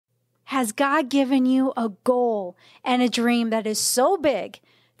Has God given you a goal and a dream that is so big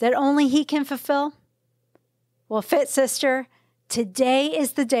that only He can fulfill? Well, Fit Sister, today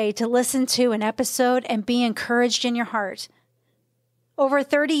is the day to listen to an episode and be encouraged in your heart. Over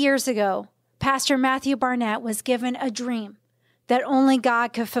 30 years ago, Pastor Matthew Barnett was given a dream that only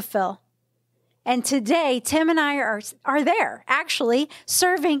God could fulfill. And today, Tim and I are there, actually,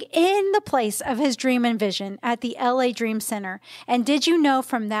 serving in the place of his dream and vision at the LA Dream Center. And did you know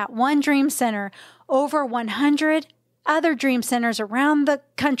from that one dream center, over 100 other dream centers around the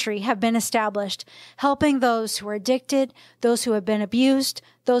country have been established, helping those who are addicted, those who have been abused,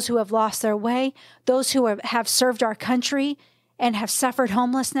 those who have lost their way, those who have served our country and have suffered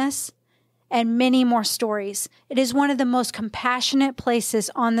homelessness, and many more stories. It is one of the most compassionate places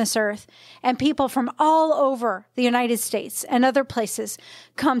on this earth, and people from all over the United States and other places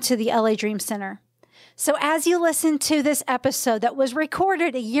come to the LA Dream Center. So as you listen to this episode that was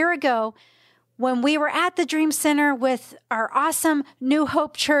recorded a year ago, when we were at the Dream Center with our awesome New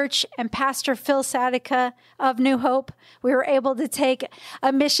Hope Church and Pastor Phil Sadika of New Hope, we were able to take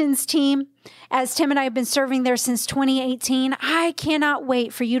a missions team. As Tim and I have been serving there since 2018, I cannot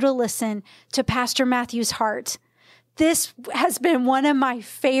wait for you to listen to Pastor Matthew's heart. This has been one of my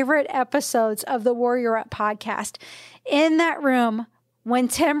favorite episodes of the Warrior Up podcast. In that room, when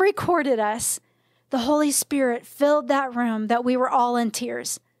Tim recorded us, the Holy Spirit filled that room that we were all in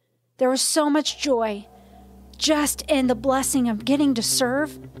tears. There was so much joy just in the blessing of getting to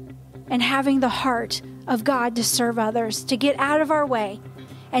serve and having the heart of God to serve others, to get out of our way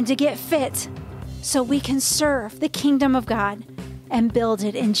and to get fit so we can serve the kingdom of God and build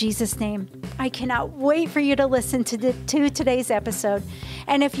it in Jesus' name. I cannot wait for you to listen to today's episode.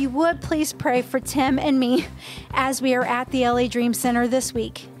 And if you would, please pray for Tim and me as we are at the LA Dream Center this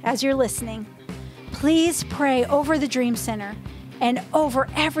week. As you're listening, please pray over the Dream Center and over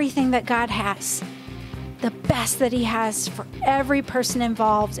everything that God has, the best that He has for every person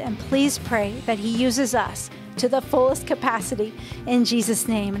involved. And please pray that He uses us to the fullest capacity in Jesus'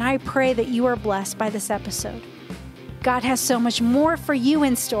 name. And I pray that you are blessed by this episode. God has so much more for you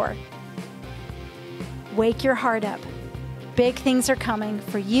in store. Wake your heart up. Big things are coming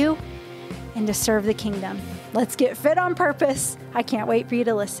for you and to serve the kingdom. Let's get fit on purpose. I can't wait for you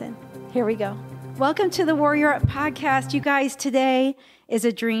to listen. Here we go. Welcome to the Warrior Up podcast. You guys, today is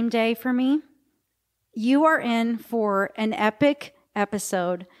a dream day for me. You are in for an epic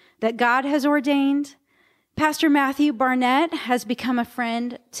episode that God has ordained. Pastor Matthew Barnett has become a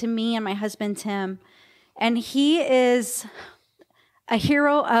friend to me and my husband, Tim, and he is a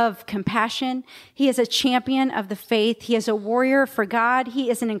hero of compassion. He is a champion of the faith. He is a warrior for God. He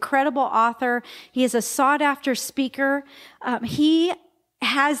is an incredible author. He is a sought-after speaker. He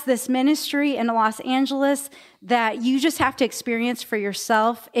has this ministry in Los Angeles that you just have to experience for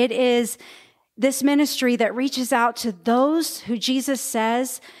yourself. It is this ministry that reaches out to those who Jesus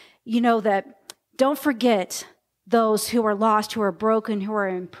says, that don't forget those who are lost, who are broken, who are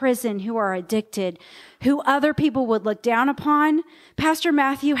in prison, who are addicted, who other people would look down upon. Pastor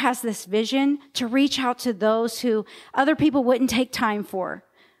Matthew has this vision to reach out to those who other people wouldn't take time for.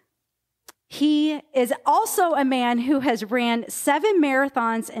 He is also a man who has ran 7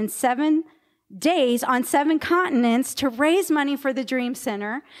 marathons in 7 days on 7 continents to raise money for the Dream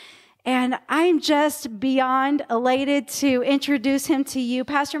Center. And I'm just beyond elated to introduce him to you.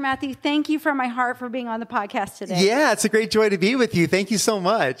 Pastor Matthew, thank you from my heart for being on the podcast today. Yeah, it's a great joy to be with you. Thank you so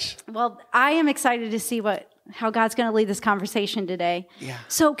much. Well, I am excited to see how God's going to lead this conversation today. Yeah.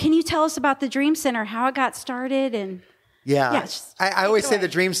 So can you tell us about the Dream Center, how it got started? And I always say the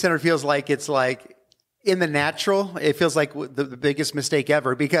Dream Center feels like it's like in the natural. It feels like the biggest mistake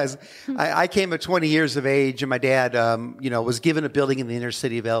ever because I came at 20 years of age and my dad, was given a building in the inner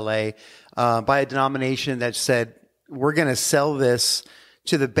city of LA by a denomination that said, we're going to sell this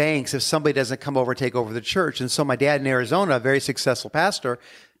to the banks if somebody doesn't come over and take over the church. And so my dad in Arizona, a very successful pastor,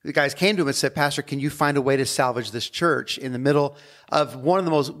 the guys came to him and said, Pastor, can you find a way to salvage this church in the middle of one of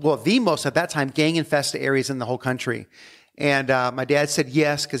the most at that time gang-infested areas in the whole country? And my dad said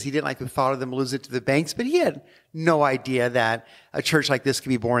yes, because he didn't like the thought of them lose it to the banks, but he had no idea that a church like this could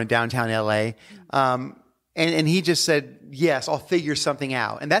be born in downtown LA. And he just said, yes, I'll figure something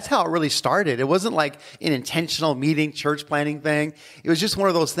out. And that's how it really started. It wasn't like an intentional meeting, church planning thing. It was just one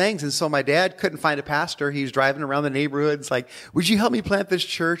of those things. And so my dad couldn't find a pastor. He was driving around the neighborhoods like, would you help me plant this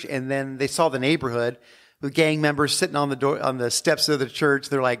church? And then they saw the neighborhood with gang members sitting on the steps of the church.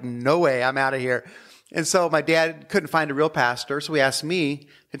 They're like, no way, I'm out of here. And so my dad couldn't find a real pastor. So he asked me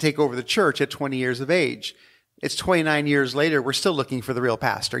to take over the church at 20 years of age. it's 29 years later, we're still looking for the real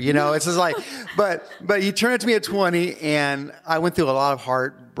pastor. It's just like, but he turned it to me at 20, and I went through a lot of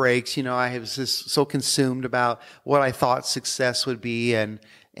heartbreaks. I was just so consumed about what I thought success would be, and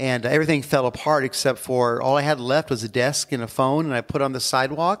everything fell apart except for all I had left was a desk and a phone, and I put on the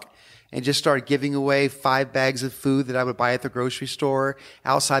sidewalk and just started giving away 5 bags of food that I would buy at the grocery store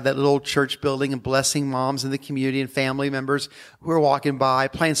outside that little church building, and blessing moms in the community and family members who were walking by,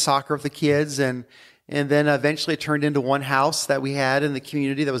 playing soccer with the kids. And then eventually it turned into one house that we had in the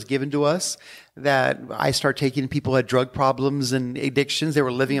community that was given to us, that I started taking people who had drug problems and addictions. They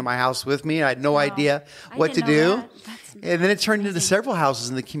were living in my house with me. I had no idea what to do. And then it turned into several houses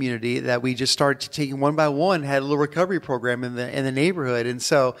in the community that we just started taking one by one, had a little recovery program in the neighborhood. And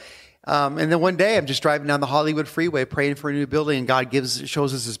so, and then one day I'm just driving down the Hollywood freeway praying for a new building, and God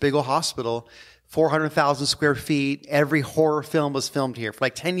shows us this big old hospital, 400,000 square feet. Every horror film was filmed here for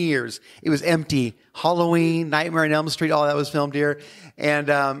like 10 years. It was empty. Halloween, Nightmare on Elm Street, all that was filmed here.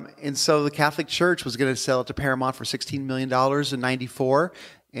 And so the Catholic Church was going to sell it to Paramount for $16 million in 94.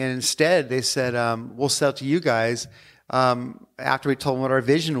 And instead they said, we'll sell it to you guys. After we told them what our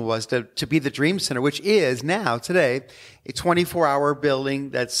vision was to be the Dream Center, which is now today a 24-hour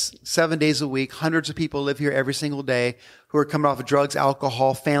building that's 7 days a week. Hundreds of people live here every single day who are coming off of drugs,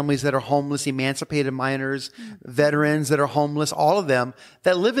 alcohol, families that are homeless, emancipated minors, veterans that are homeless, all of them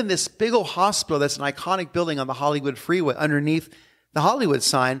that live in this big old hospital that's an iconic building on the Hollywood freeway underneath the Hollywood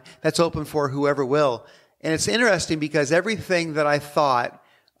sign that's open for whoever will. And it's interesting because everything that I thought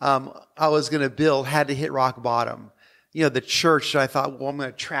I was going to build had to hit rock bottom. The church, I thought, well, I'm going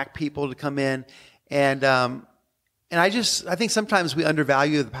to attract people to come in. And I think sometimes we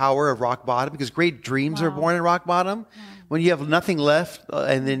undervalue the power of rock bottom, because great dreams are born in rock bottom. When you have nothing left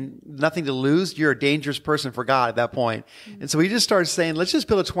and then nothing to lose, you're a dangerous person for God at that point. And so we just started saying, let's just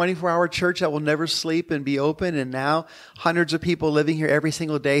build a 24-hour church that will never sleep and be open. And now hundreds of people living here every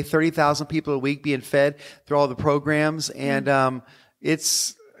single day, 30,000 people a week being fed through all the programs. And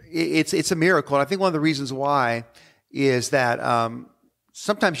it's a miracle. And I think one of the reasons why is that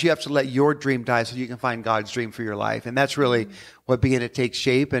sometimes you have to let your dream die so you can find God's dream for your life. And that's really what began to take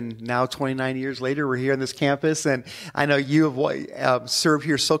shape. And now 29 years later, we're here on this campus. And I know you have served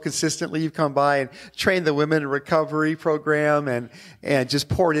here so consistently. You've come by and trained the women recovery program and just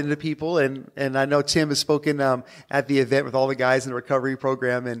poured into people. And I know Tim has spoken at the event with all the guys in the recovery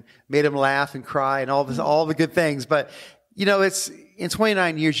program and made them laugh and cry and all the good things. But, it's in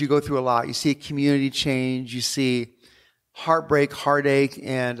 29 years, you go through a lot. You see a community change. You see heartbreak, heartache,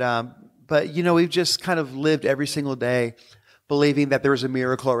 but we've just kind of lived every single day believing that there's a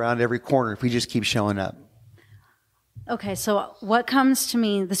miracle around every corner if we just keep showing up. Okay, so what comes to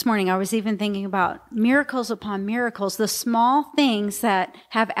me this morning, I was even thinking about miracles upon miracles, the small things that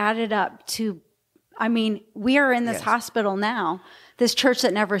have added up to, we are in this hospital now, this church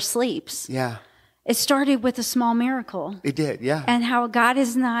that never sleeps. Yeah. It started with a small miracle. It did, yeah. And how God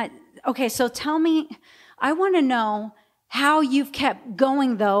is not, okay, so tell me, I want to know how you've kept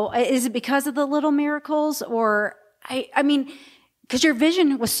going, though. Is it because of the little miracles, or because your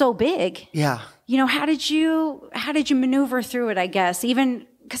vision was so big? Yeah. How did you maneuver through it? I guess even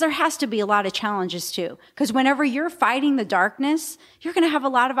because there has to be a lot of challenges too. Because whenever you're fighting the darkness, you're going to have a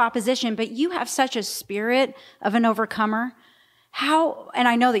lot of opposition. But you have such a spirit of an overcomer. And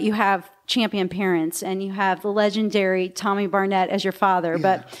I know that you have champion parents, and you have the legendary Tommy Barnett as your father. Yeah.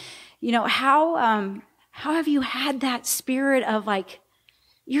 But how have you had that spirit of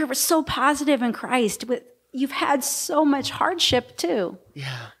you're so positive in Christ, but you've had so much hardship too?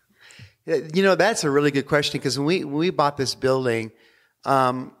 Yeah. That's a really good question, because when we bought this building,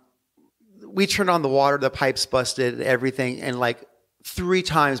 we turned on the water, the pipes busted, everything. And 3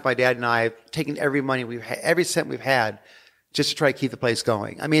 times my dad and I have taken every money every cent we've had just to try to keep the place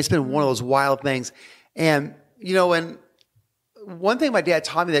going. It's been one of those wild things. And, and one thing my dad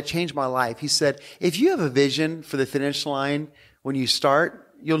taught me that changed my life, he said, if you have a vision for the finish line when you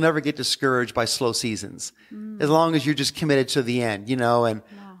start, you'll never get discouraged by slow seasons, as long as you're just committed to the end, and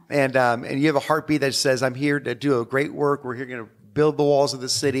you have a heartbeat that says, I'm here to do a great work. We're here going to build the walls of the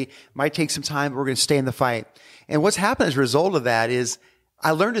city. Might take some time, but we're going to stay in the fight. And what's happened as a result of that is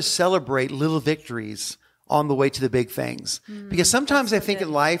I learned to celebrate little victories on the way to the big things. Because sometimes I think in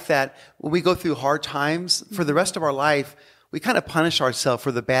life that when we go through hard times, for the rest of our life, we kind of punish ourselves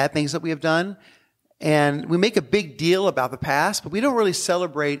for the bad things that we have done. And we make a big deal about the past, but we don't really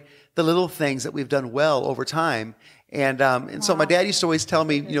celebrate the little things that we've done well over time. And so my dad used to always tell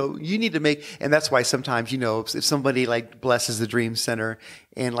me, you need to make, and that's why sometimes, if somebody like blesses the Dream Center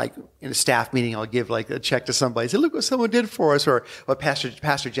and like in a staff meeting, I'll give like a check to somebody, say, look what someone did for us, or what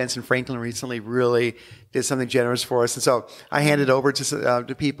Pastor Jensen Franklin recently really did something generous for us. And so I hand it over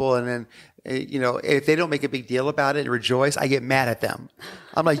to people, and then, if they don't make a big deal about it and rejoice, I get mad at them.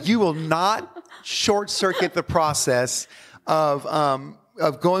 I'm like, you will not short circuit the process of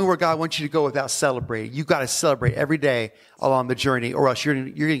going where God wants you to go without celebrating. You got to celebrate every day along the journey, or else you're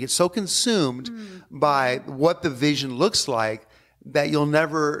going to get so consumed by what the vision looks like that you'll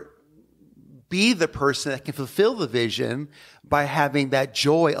never be the person that can fulfill the vision by having that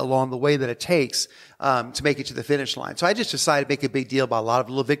joy along the way that it takes to make it to the finish line. So I just decided to make a big deal about a lot of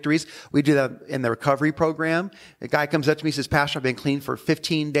little victories. We do that in the recovery program. A guy comes up to me and says, Pastor, I've been clean for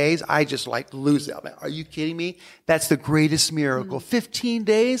 15 days. I just lose it. I'm like, are you kidding me? That's the greatest miracle. 15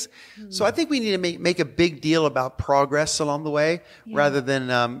 days? So I think we need to make a big deal about progress along the way rather than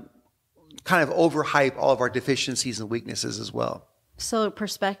kind of overhype all of our deficiencies and weaknesses as well. So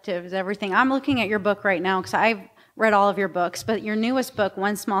perspective is everything. I'm looking at your book right now because I've read all of your books, but your newest book,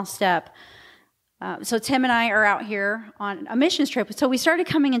 One Small Step. So Tim and I are out here on a missions trip. So we started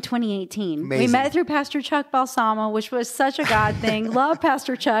coming in 2018. Amazing. We met through Pastor Chuck Balsamo, which was such a God thing. Love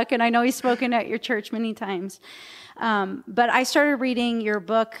Pastor Chuck, and I know he's spoken at your church many times. But I started reading your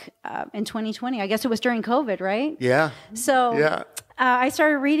book in 2020. I guess it was during COVID, right? Yeah. So I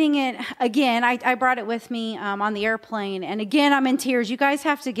started reading it again. I brought it with me on the airplane, and again, I'm in tears. You guys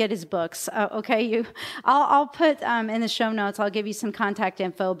have to get his books, okay? I'll put in the show notes. I'll give you some contact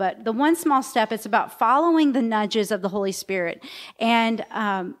info. But the One Small Step, it's about following the nudges of the Holy Spirit and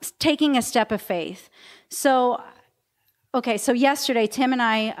taking a step of faith. So yesterday, Tim and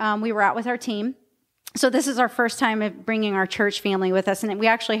I we were out with our team. So this is our first time of bringing our church family with us, and we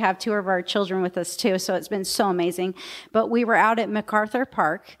actually have 2 of our children with us too, so it's been so amazing. But we were out at MacArthur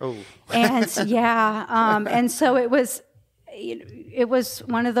Park, and and so it was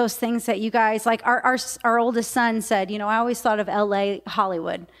one of those things that you guys, like our oldest son said, I always thought of L.A.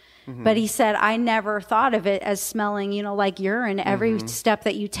 Hollywood. But he said, I never thought of it as smelling, like urine every step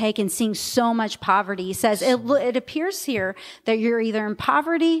that you take and seeing so much poverty. He says, it appears here that you're either in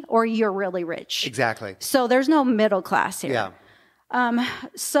poverty or you're really rich. Exactly. So there's no middle class here. Yeah.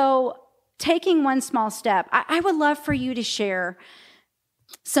 So taking one small step, I would love for you to share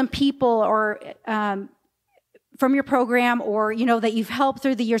some people or from your program or, that you've helped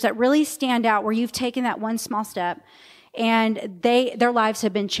through the years that really stand out where you've taken that one small step and their lives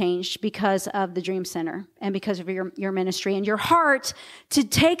have been changed because of the Dream Center and because of your ministry and your heart to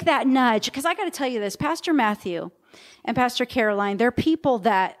take that nudge. Because I got to tell you this, Pastor Matthew and Pastor Caroline, they're people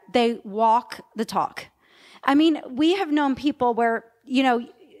that they walk the talk. I mean, we have known people where,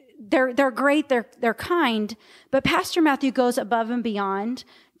 they're great, they're kind, but Pastor Matthew goes above and beyond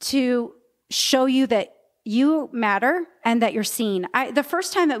to show you that you matter and that you're seen. The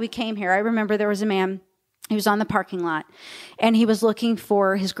first time that we came here, I remember there was a man. He was on the parking lot, and he was looking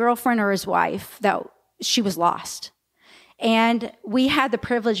for his girlfriend or his wife that she was lost. And we had the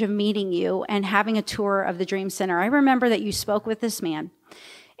privilege of meeting you and having a tour of the Dream Center. I remember that you spoke with this man,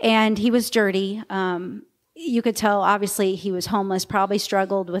 and he was dirty. You could tell, obviously, he was homeless, probably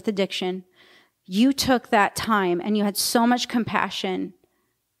struggled with addiction. You took that time, and you had so much compassion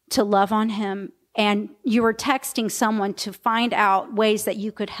to love on him. And you were texting someone to find out ways that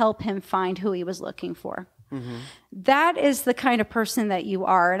you could help him find who he was looking for. Mm-hmm. That is the kind of person that you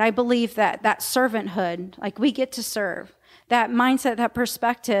are. And I believe that servanthood, like we get to serve, that mindset, that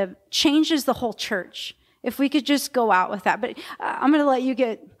perspective changes the whole church. If we could just go out with that. But I'm going to let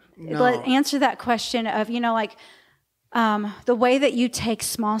you answer that question of, the way that you take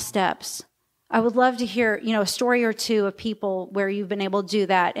small steps. I would love to hear, a story or two of people where you've been able to do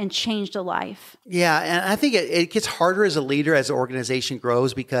that and changed a life. Yeah, and I think it gets harder as a leader as the organization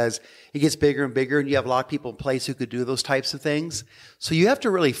grows because it gets bigger and bigger, and you have a lot of people in place who could do those types of things. So you have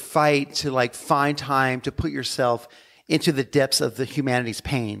to really fight to find time to put yourself into the depths of the humanity's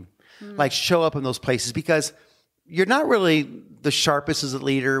pain, show up in those places because you're not really the sharpest as a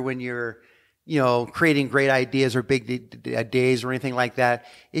leader when you're creating great ideas or big days or anything like that.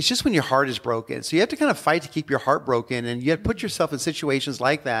 It's just when your heart is broken. So you have to kind of fight to keep your heart broken, and you have to put yourself in situations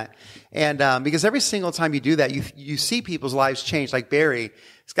like that. And because every single time you do that, you see people's lives change. Like Barry,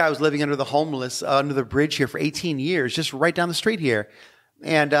 this guy was living under the bridge here for 18 years, just right down the street here.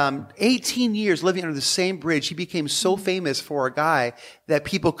 And 18 years living under the same bridge, he became so famous for a guy that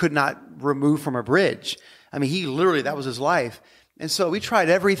people could not remove from a bridge. I mean, that was his life. And so we tried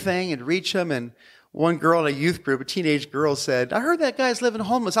everything and reach him. And one girl in a youth group, a teenage girl, said, I heard that guy's living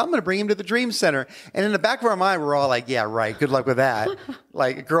homeless. I'm going to bring him to the Dream Center. And in the back of our mind, we're all like, yeah, right. Good luck with that.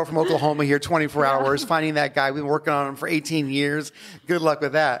 Like a girl from Oklahoma here, 24 hours, finding that guy. We've been working on him for 18 years. Good luck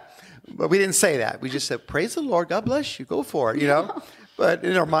with that. But we didn't say that. We just said, praise the Lord. God bless you. Go for it, you know. But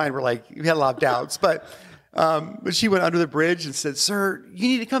in our mind, we're like, we had a lot of doubts. But she went under the bridge and said, sir, you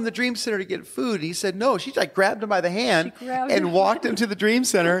need to come to the Dream Center to get food. And he said, no. She like grabbed him by the hand and walked him to the Dream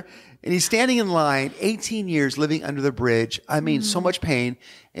Center. And he's standing in line, 18 years living under the bridge. I mean, so much pain.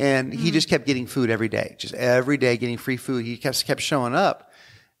 And he just kept getting food every day, just every day getting free food. He kept showing up.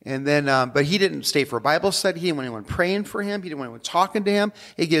 And then, but he didn't stay for a Bible study. He didn't want anyone praying for him. He didn't want anyone talking to him.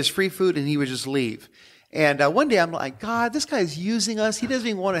 He'd get his free food and he would just leave. And one day I'm like, God, this guy's using us. He doesn't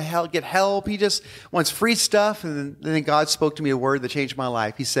even want to get help. He just wants free stuff. And then God spoke to me a word that changed my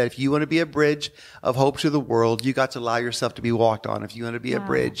life. He said, if you want to be a bridge of hope to the world, you got to allow yourself to be walked on. If you want to be a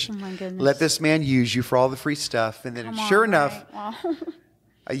bridge, let this man use you for all the free stuff. And then sure enough,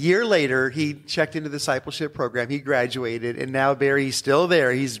 a year later, he checked into the discipleship program. He graduated. And now Barry's still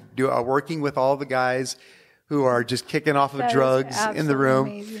there. He's working with all the guys who are just kicking off of drugs in the room.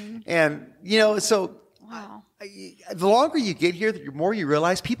 Amazing. And, you know, so the longer you get here, the more you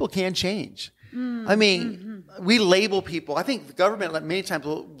realize people can change. I mean, we label people. I think the government many times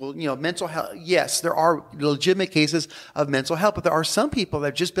will, you know, mental health. Yes, there are legitimate cases of mental health, but there are some people that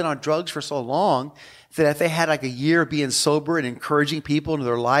have just been on drugs for so long that if they had like a year of being sober and encouraging people into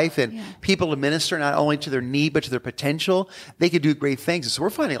their life and people to minister not only to their need, but to their potential, they could do great things. And so we're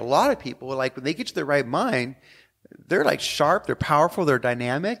finding a lot of people, like when they get to their right mind, they're like sharp, they're powerful, they're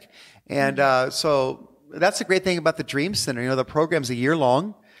dynamic. And so that's the great thing about the Dream Center. You know, the program's a year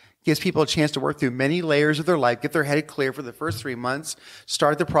long, gives people a chance to work through many layers of their life, get their head clear for the first 3 months,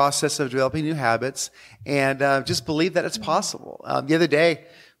 start the process of developing new habits, and just believe that it's possible. The other day,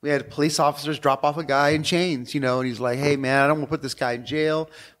 we had police officers drop off a guy in chains, you know, and he's like, hey, man, I don't want to put this guy in jail.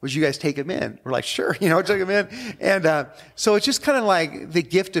 Would you guys take him in? We're like, sure, you know, took him in. And so it's just kind of like the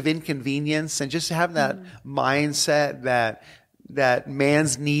gift of inconvenience and just having that mindset that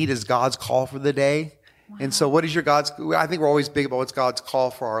man's need is God's call for the day. And so what is your God's, I think we're always big about what's God's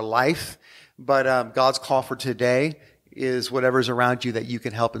call for our life, but God's call for today is whatever's around you that you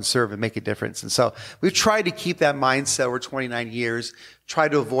can help and serve and make a difference. And so we've tried to keep that mindset over 29 years, try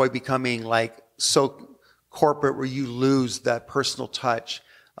to avoid becoming like so corporate where you lose that personal touch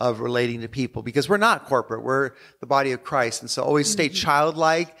of relating to people, because we're not corporate. We're the body of Christ. And so always stay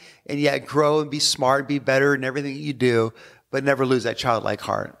childlike and yet grow and be smart, be better in everything that you do, but never lose that childlike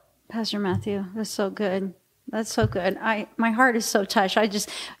heart. Pastor Matthew, that's so good. That's so good. My heart is so touched.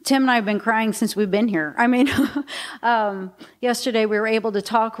 Tim and I have been crying since we've been here. I mean, yesterday we were able to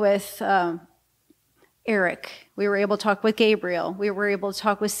talk with Eric. We were able to talk with Gabriel. We were able to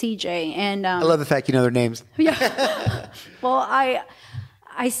talk with CJ. And I love the fact you know their names. Yeah. Well,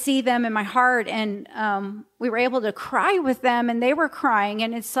 I see them in my heart, and we were able to cry with them, and they were crying,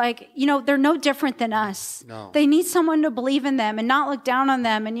 and it's like, you know, they're no different than us. No. They need someone to believe in them and not look down on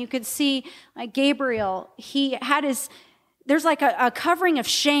them. And you could see, like Gabriel, he had there's like a covering of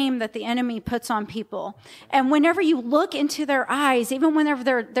shame that the enemy puts on people. And whenever you look into their eyes, even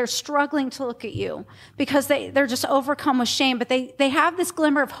whenever they're struggling to look at you, because they're just overcome with shame, but they have this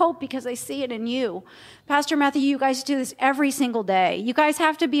glimmer of hope because they see it in you. Pastor Matthew, you guys do this every single day. You guys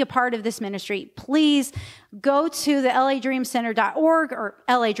have to be a part of this ministry. Please go to the ladreamcenter.org or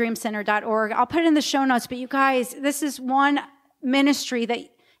ladreamcenter.org. I'll put it in the show notes, but you guys, this is one ministry that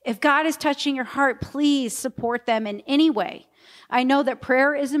if God is touching your heart, please support them in any way. I know that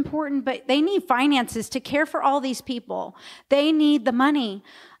prayer is important, but they need finances to care for all these people. They need the money.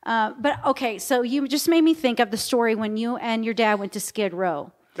 But okay, so you just made me think of the story when you and your dad went to Skid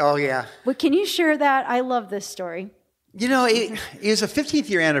Row. Oh, yeah. But can you share that? I love this story. You know, it was a 15th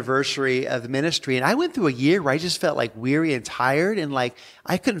year anniversary of the ministry, and I went through a year where I just felt like weary and tired, and like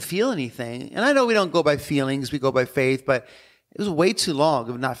I couldn't feel anything. And I know we don't go by feelings, we go by faith, but it was way too long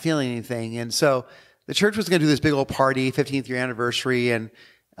of not feeling anything. And so the church was going to do this big old party, 15th year anniversary, and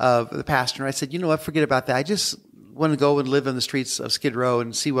the pastor and I said, you know what, forget about that. I just want to go and live on the streets of Skid Row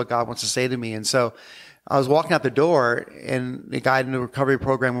and see what God wants to say to me. And so I was walking out the door, and the guy in the recovery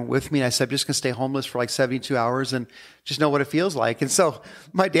program went with me, and I said, I'm just going to stay homeless for like 72 hours and just know what it feels like. And so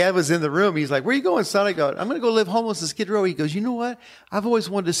my dad was in the room. He's like, where are you going, son? I go, I'm going to go live homeless in Skid Row. He goes, you know what? I've always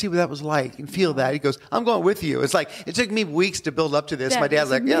wanted to see what that was like and feel that. He goes, I'm going with you. It's like, it took me weeks to build up to this. My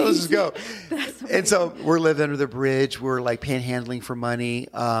dad's like, yeah, let's just go. And so we're living under the bridge. We're like panhandling for money.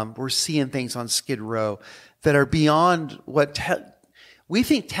 We're seeing things on Skid Row that are beyond what we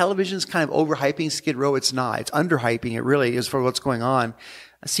think television's kind of overhyping Skid Row. It's not. It's underhyping. It really is for what's going on.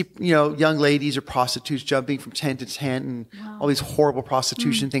 I see, young ladies or prostitutes jumping from tent to tent and all these horrible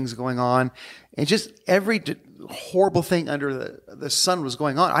prostitution things going on. And just every horrible thing under the sun was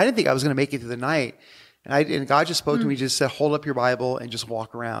going on. I didn't think I was going to make it through the night. And God just spoke to me, just said, hold up your Bible and just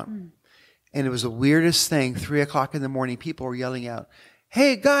walk around. And it was the weirdest thing. 3:00 in the morning, people were yelling out,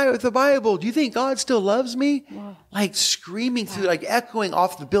 "Hey, guy with the Bible, do you think God still loves me?" Whoa. Like screaming through, like echoing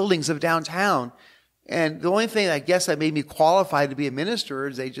off the buildings of downtown. And the only thing I guess that made me qualified to be a minister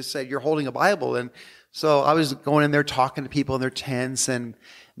is they just said, "You're holding a Bible." And so I was going in there talking to people in their tents and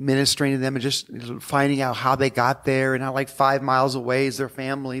ministering to them and just finding out how they got there and how like 5 miles away is their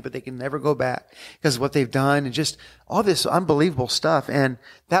family, but they can never go back because of what they've done and just all this unbelievable stuff. And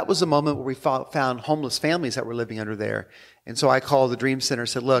that was the moment where we found homeless families that were living under there. And so I called the Dream Center and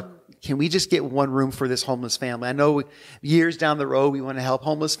said, look, can we just get one room for this homeless family? I know years down the road, we want to help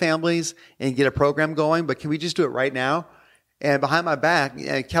homeless families and get a program going, but can we just do it right now? And behind my back,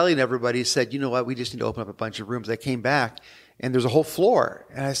 Kelly and everybody said, you know what, we just need to open up a bunch of rooms. I came back and there's a whole floor.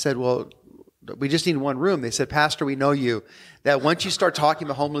 And I said, well, we just need one room. They said, Pastor, we know you, that once you start talking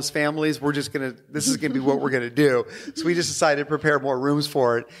to homeless families, this is going to be what we're going to do. So we just decided to prepare more rooms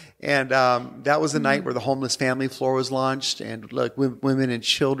for it. And that was the night where the homeless family floor was launched. And like women and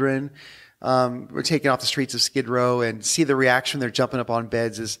children were taken off the streets of Skid Row, and see the reaction. They're jumping up on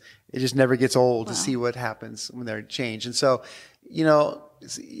beds. It just never gets old to see what happens when they're changed. And so,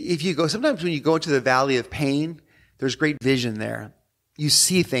 sometimes when you go into the valley of pain, there's great vision there. You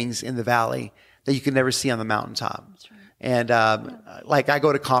see things in the valley that you can never see on the mountaintop. That's right. And like I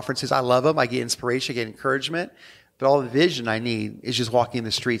go to conferences, I love them. I get inspiration, I get encouragement. But all the vision I need is just walking in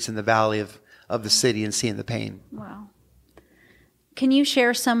the streets in the valley of the city and seeing the pain. Wow. Can you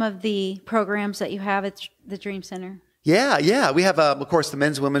share some of the programs that you have at the Dream Center? Yeah. We have, of course, the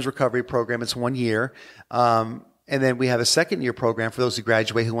Men's and Women's Recovery Program. It's 1 year. And then we have a second-year program for those who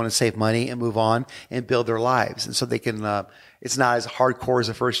graduate who want to save money and move on and build their lives. And so they can, it's not as hardcore as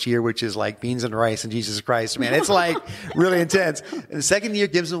the first year, which is like beans and rice and Jesus Christ, man. It's like really intense. And the second year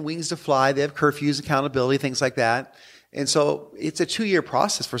gives them wings to fly. They have curfews, accountability, things like that. And so it's a 2-year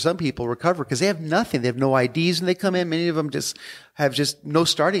process for some people to recover because they have nothing. They have no IDs when they come in. Many of them just have no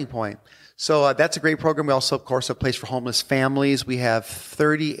starting point. So that's a great program. We also, of course, have a place for homeless families. We have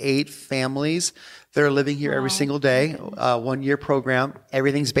 38 families that are living here every single day. 1-year program.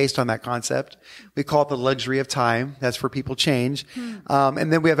 Everything's based on that concept. We call it the luxury of time. That's where people change.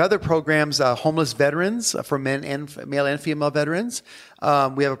 And then we have other programs, homeless veterans for male and female veterans.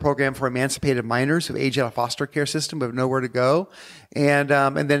 We have a program for emancipated minors who age out of foster care system but have nowhere to go. And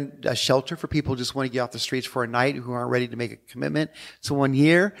then a shelter for people who just want to get off the streets for a night who aren't ready to make a commitment to 1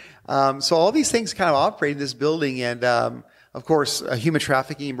 year. So all these things kind of operate in this building. And, of course, a human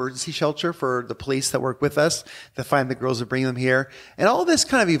trafficking emergency shelter for the police that work with us to find the girls and bring them here. And all this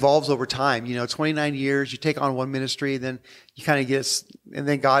kind of evolves over time. 29 years, you take on one ministry, then you kind of and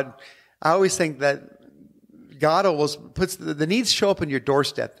then God, I always think that God always puts the needs show up on your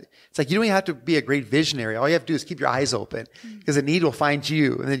doorstep. It's like you don't even have to be a great visionary. All you have to do is keep your eyes open because the need will find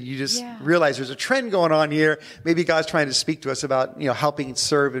you. And then you just realize there's a trend going on here. Maybe God's trying to speak to us about, helping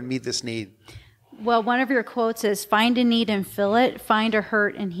serve and meet this need. Well, one of your quotes is, find a need and fill it, find a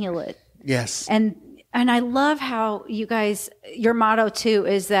hurt and heal it. Yes. And I love how you guys, your motto too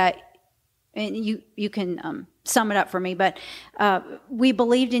is that, and you can sum it up for me, but we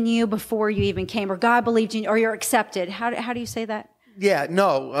believed in you before you even came, or God believed in you, or you're accepted. How do you say that? Yeah,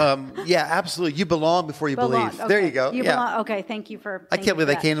 no, absolutely. You belong before you believe. Okay. There you go. You belong. Okay, thank you for. I can't believe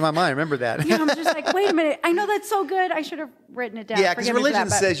that came to my mind. Remember that? Yeah, I'm just like, wait a minute. I know that's so good. I should have written it down. Yeah, because religion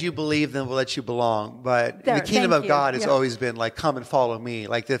says you believe, then we'll let you belong. But the kingdom of God has always been like, come and follow me.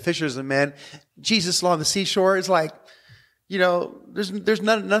 Like the fishers of men, Jesus along the seashore is like, there's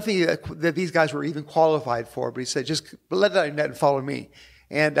nothing that these guys were even qualified for. But he said, just let that net and follow me.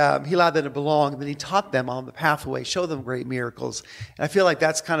 And he allowed them to belong. And then he taught them on the pathway, showed them great miracles. And I feel like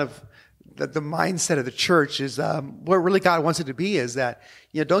that's kind of the mindset of the church is what really God wants it to be is that,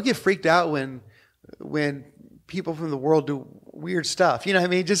 don't get freaked out when people from the world do weird stuff. You know what I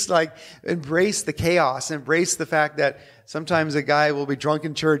mean? Just like embrace the chaos, embrace the fact that sometimes a guy will be drunk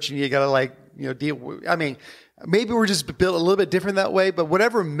in church and you got to deal with, maybe we're just built a little bit different that way, but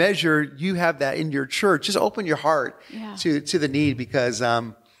whatever measure you have that in your church, just open your heart to the need because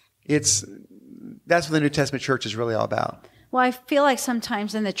that's what the New Testament church is really all about. Well, I feel like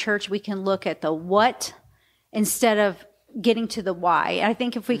sometimes in the church we can look at the what instead of getting to the why. I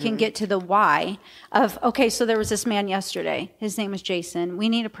think if we can get to the why of, okay, so there was this man yesterday. His name was Jason. We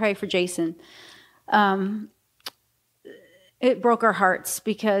need to pray for Jason. it broke our hearts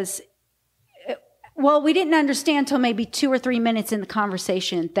because, well, we didn't understand until maybe 2 or 3 minutes in the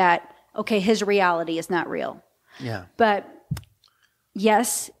conversation that, okay, his reality is not real. Yeah. But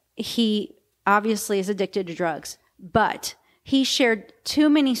yes, he obviously is addicted to drugs, but he shared too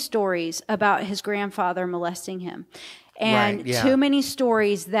many stories about his grandfather molesting him and too many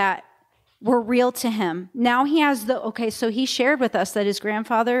stories that were real to him. Now he has so he shared with us that his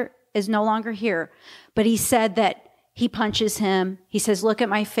grandfather is no longer here, but he said that he punches him. He says, look at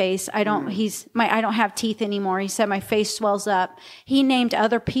my face. I don't have teeth anymore. He said, my face swells up. He named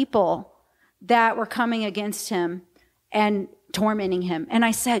other people that were coming against him and tormenting him. And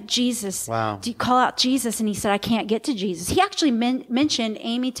I said, Jesus, do you call out Jesus? And he said, I can't get to Jesus. He actually mentioned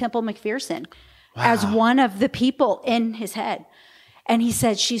Amy Temple McPherson as one of the people in his head. And he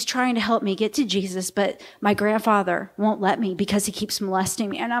said, she's trying to help me get to Jesus, but my grandfather won't let me because he keeps molesting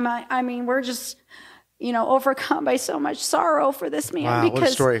me. And we're just, overcome by so much sorrow for this man. Wow, because, what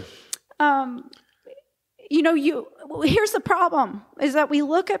a story. Here's the problem is that we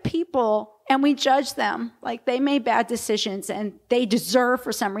look at people and we judge them like they made bad decisions and they deserve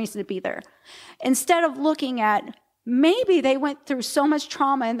for some reason to be there. Instead of looking at maybe they went through so much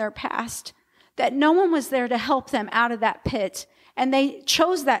trauma in their past that no one was there to help them out of that pit. And they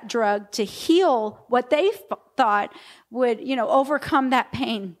chose that drug to heal what they thought would, overcome that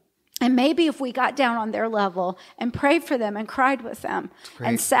pain. And maybe if we got down on their level and prayed for them and cried with them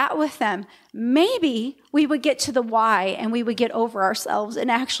and sat with them, maybe we would get to the why and we would get over ourselves and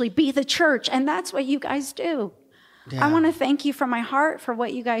actually be the church. And that's what you guys do. Yeah. I want to thank you from my heart for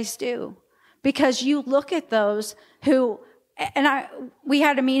what you guys do, because you look at those who, we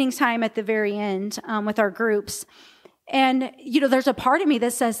had a meeting time at the very end with our groups. And, there's a part of me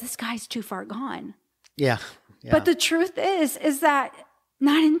that says, this guy's too far gone. Yeah. But the truth is that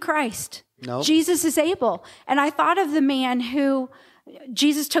not in Christ. Nope. Jesus is able. And I thought of the man who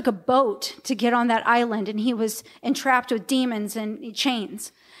Jesus took a boat to get on that island, and he was entrapped with demons and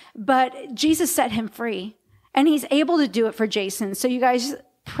chains. But Jesus set him free, and he's able to do it for Jason. So you guys,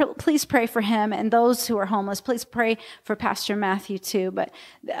 please pray for him, and those who are homeless, please pray for Pastor Matthew too. But,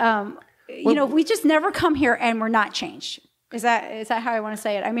 we just never come here and we're not changed. Is that how I want to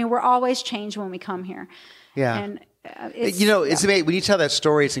say it? We're always changed when we come here. Yeah. And it's amazing. When you tell that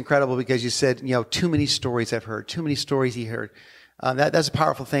story, it's incredible because you said, too many stories I've heard, too many stories he heard. That's a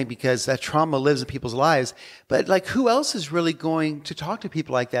powerful thing because that trauma lives in people's lives. But who else is really going to talk to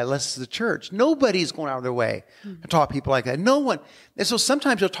people like that unless it's the church? Nobody's going out of their way to talk to people like that. No one. And so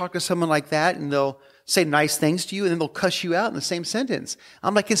sometimes you'll talk to someone like that and they'll say nice things to you and then they'll cuss you out in the same sentence.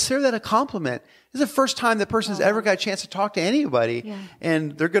 I'm like, consider that a compliment. This is the first time the person's ever got a chance to talk to anybody,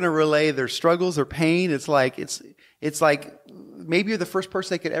 and they're going to relay their struggles, their pain. It's like maybe you're the first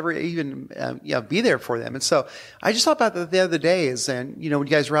person that could ever even be there for them. And so I just thought about that the other day when you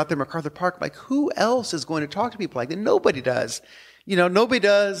guys were out there in MacArthur Park, like, who else is going to talk to people like that? Nobody does. Nobody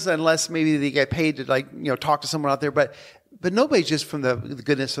does unless maybe they get paid to talk to someone out there. But nobody's just from the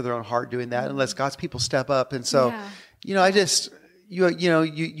goodness of their own heart doing that unless God's people step up. And so, I just,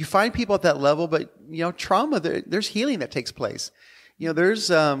 you find people at that level, but, trauma, there's healing that takes place. There's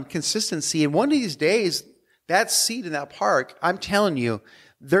consistency. And one of these days, that seat in that park, I'm telling you,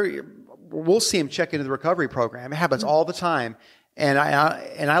 we'll see him check into the recovery program. It happens all the time. And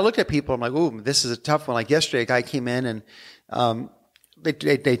I looked at people, I'm like, ooh, this is a tough one. Like yesterday, a guy came in and,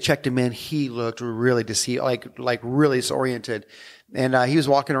 they checked him in. He looked really deceived, like really disoriented. And, he was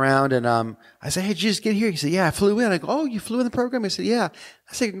walking around and, I said, hey, did you just get here? He said, yeah, I flew in. I go, oh, you flew in the program? I said, yeah.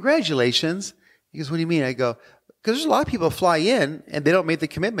 I said, congratulations. He goes, what do you mean? I go, because there's a lot of people who fly in and they don't make the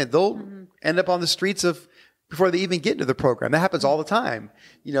commitment. They'll end up on the streets before they even get into the program. That happens all the time.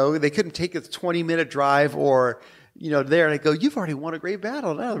 They couldn't take a 20-minute drive or, there. And I go, you've already won a great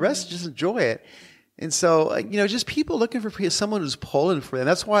battle. No, the rest just enjoy it. And so, just people looking for someone who's pulling for them.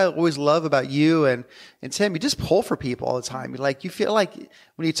 That's why I always love about you and Tim. You just pull for people all the time. You feel like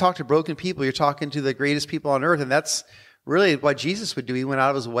when you talk to broken people, you're talking to the greatest people on earth. And that's really what Jesus would do. He went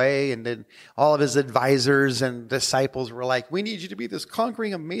out of his way, and then all of his advisors and disciples were like, we need you to be this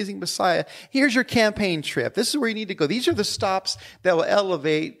conquering, amazing Messiah. Here's your campaign trip. This is where you need to go. These are the stops that will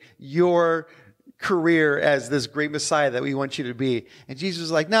elevate your career as this great Messiah that we want you to be. And Jesus was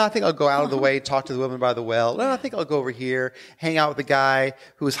like, no, I think I'll go out of the way, talk to the woman by the well. No, I think I'll go over here, hang out with the guy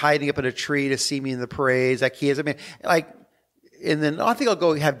who was hiding up in a tree to see me in the parades, Zacchaeus. And then I think I'll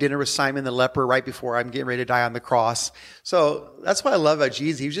go have dinner with Simon the leper right before I'm getting ready to die on the cross. So that's what I love about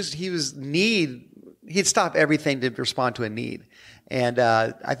Jesus. He'd stop everything to respond to a need. And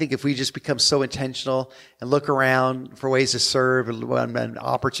I think if we just become so intentional and look around for ways to serve and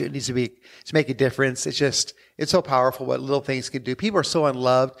opportunities to make a difference, it's so powerful what little things can do. People are so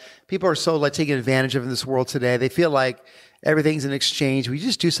unloved. People are so taken advantage of in this world today. They feel like everything's an exchange. We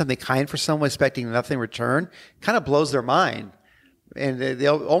just do something kind for someone expecting nothing in return. Kind of blows their mind. And they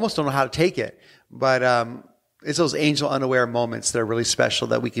almost don't know how to take it. But it's those angel unaware moments that are really special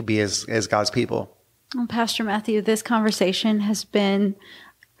that we can be as God's people. Well, Pastor Matthew, this conversation has been,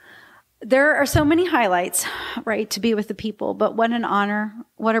 there are so many highlights, right, to be with the people, but what an honor,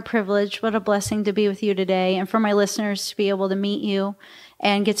 what a privilege, what a blessing to be with you today, and for my listeners to be able to meet you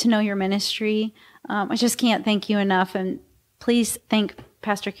and get to know your ministry. I just can't thank you enough, and please thank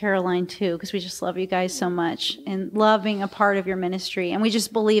Pastor Caroline too, because we just love you guys so much and love being a part of your ministry. And we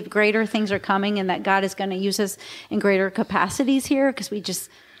just believe greater things are coming and that God is going to use us in greater capacities here, because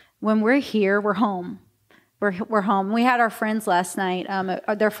when we're here, we're home. We're home. We had our friends last night,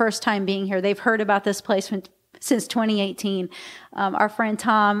 their first time being here. They've heard about this place since 2018. Our friend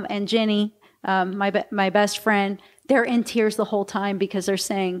Tom and Jenny, my best friend, they're in tears the whole time because they're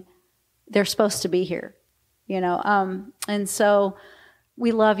saying they're supposed to be here, and so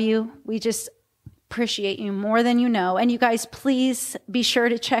we love you. We just appreciate you more than you know. And you guys, please be sure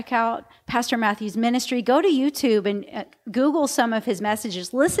to check out Pastor Matthew's ministry. Go to YouTube and Google some of his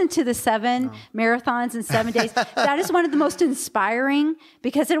messages. Listen to the 7 marathons in 7 days. That is one of the most inspiring,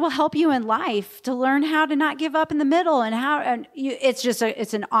 because it will help you in life to learn how to not give up in the middle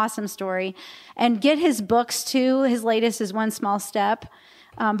it's an awesome story. And get his books too. His latest is One Small Step.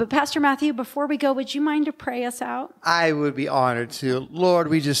 But Pastor Matthew, before we go, would you mind to pray us out? I would be honored to. Lord,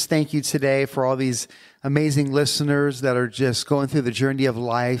 we just thank you today for all these amazing listeners that are just going through the journey of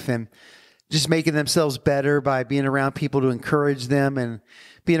life and just making themselves better by being around people to encourage them and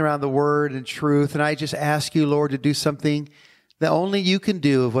being around the word and truth. And I just ask you, Lord, to do something that only you can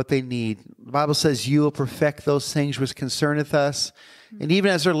do of what they need. The Bible says you will perfect those things which concerneth us. And even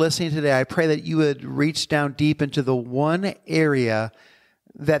as they're listening today, I pray that you would reach down deep into the one area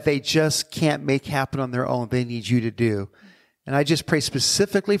that they just can't make happen on their own. They need you to do. And I just pray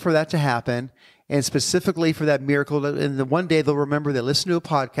specifically for that to happen, and specifically for that miracle. And the one day they'll remember they listened to a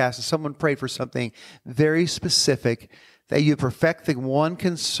podcast and someone prayed for something very specific, that you perfect the one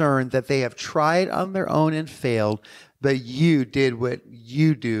concern that they have tried on their own and failed, but you did what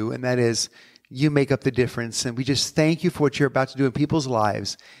you do, and that is you make up the difference. And we just thank you for what you're about to do in people's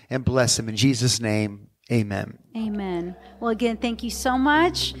lives, and bless them in Jesus' name. Amen. Amen. Well, again, thank you so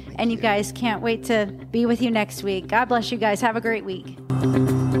much. And you guys, can't wait to be with you next week. God bless you guys. Have a great week.